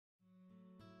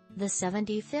The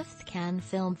 75th Cannes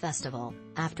Film Festival,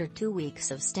 after 2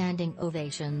 weeks of standing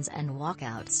ovations and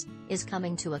walkouts, is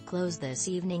coming to a close this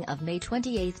evening of May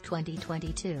 28,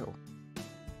 2022.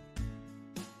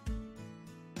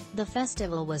 The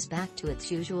festival was back to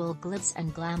its usual glitz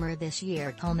and glamour this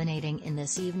year, culminating in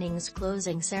this evening's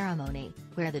closing ceremony,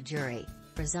 where the jury,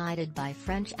 presided by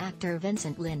French actor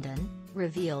Vincent Lindon,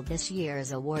 revealed this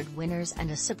year's award winners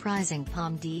and a surprising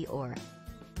Palme D'Or.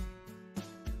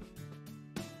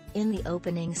 In the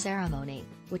opening ceremony,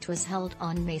 which was held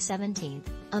on May 17,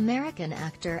 American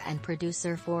actor and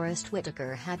producer Forest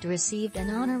Whitaker had received an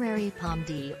honorary Palme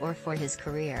D'Or for his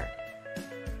career.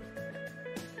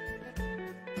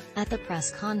 At the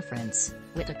press conference,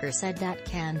 Whitaker said that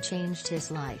Cannes changed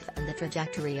his life and the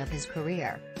trajectory of his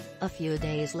career. A few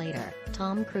days later,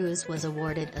 Tom Cruise was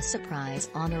awarded a surprise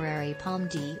honorary Palme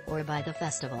D'Or by the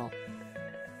festival.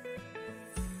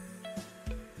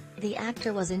 The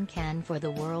actor was in Cannes for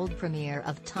the world premiere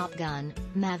of Top Gun: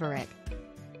 Maverick.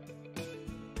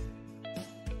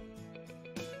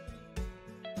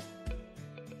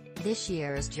 This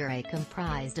year's jury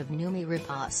comprised of Noomi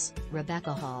Rapace,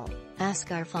 Rebecca Hall,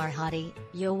 Asghar Farhadi,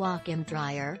 Joachim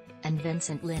and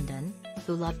Vincent Lindon,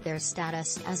 who loved their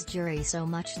status as jury so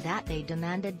much that they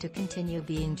demanded to continue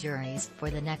being juries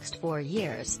for the next 4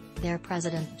 years, their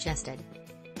president jested.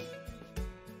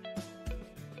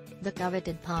 The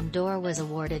coveted Palme D'Or was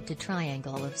awarded to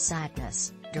Triangle of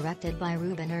Sadness, directed by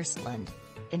Ruben Östlund.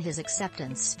 In his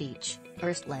acceptance speech,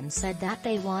 Östlund said that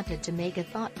they wanted to make a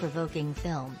thought-provoking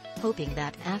film, hoping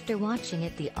that after watching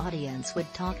it the audience would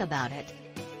talk about it.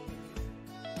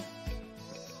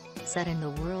 Set in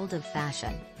the world of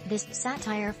fashion, this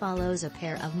satire follows a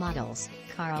pair of models,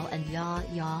 Carl and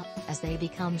Yaya, as they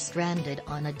become stranded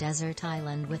on a desert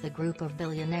island with a group of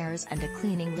billionaires and a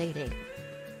cleaning lady.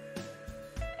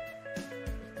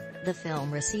 The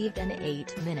film received an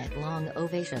 8-minute-long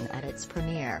ovation at its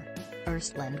premiere.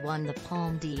 Östlund won the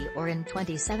Palme D'Or in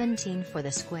 2017 for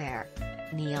The Square.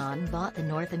 Neon bought the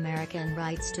North American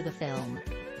rights to the film.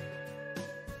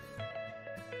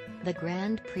 The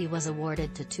Grand Prix was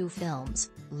awarded to 2 films,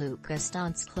 Lukas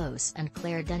Dhont's Close and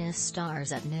Claire Denis'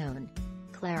 Stars at Noon.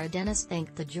 Claire Denis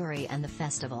thanked the jury and the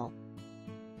festival.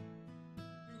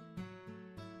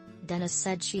 Denis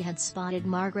said she had spotted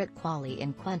Margaret Qualley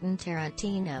in Quentin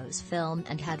Tarantino's film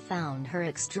and had found her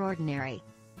extraordinary.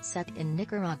 Set in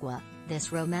Nicaragua,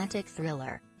 this romantic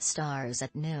thriller, Stars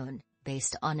at Noon,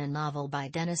 based on a novel by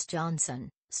Denis Johnson,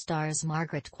 stars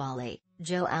Margaret Qualley,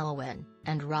 Alwyn,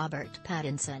 and Robert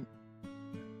Pattinson.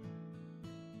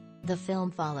 The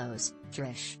film follows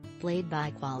Trish, played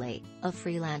by Qualley, a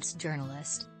freelance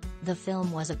journalist. The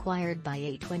film was acquired by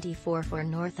A24 for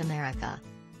North America.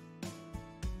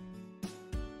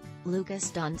 Lukas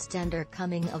Dhont's tender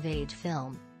coming-of-age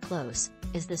film, Close,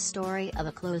 is the story of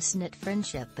a close-knit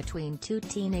friendship between 2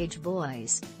 teenage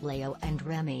boys, Léo and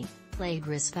Rémi, played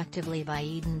respectively by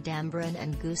Eden Dambrin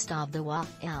and Gustave de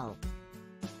Wael.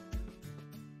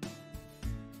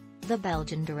 The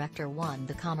Belgian director won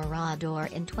the Caméra D'Or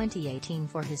in 2018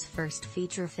 for his first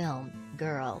feature film,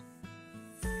 Girl.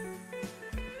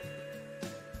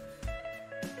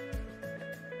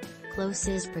 Close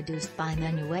is produced by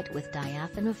Menuet with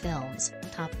Diaphana Films,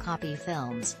 Top Copy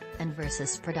Films, and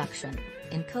Versus Production,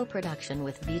 in co-production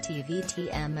with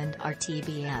VTVTM and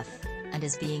RTBF, and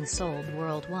is being sold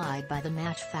worldwide by The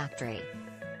Match Factory.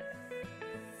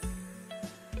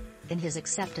 In his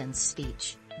acceptance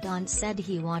speech, Dhont said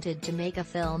he wanted to make a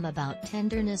film about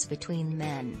tenderness between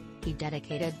men. He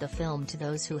dedicated the film to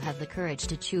those who have the courage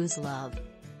to choose love,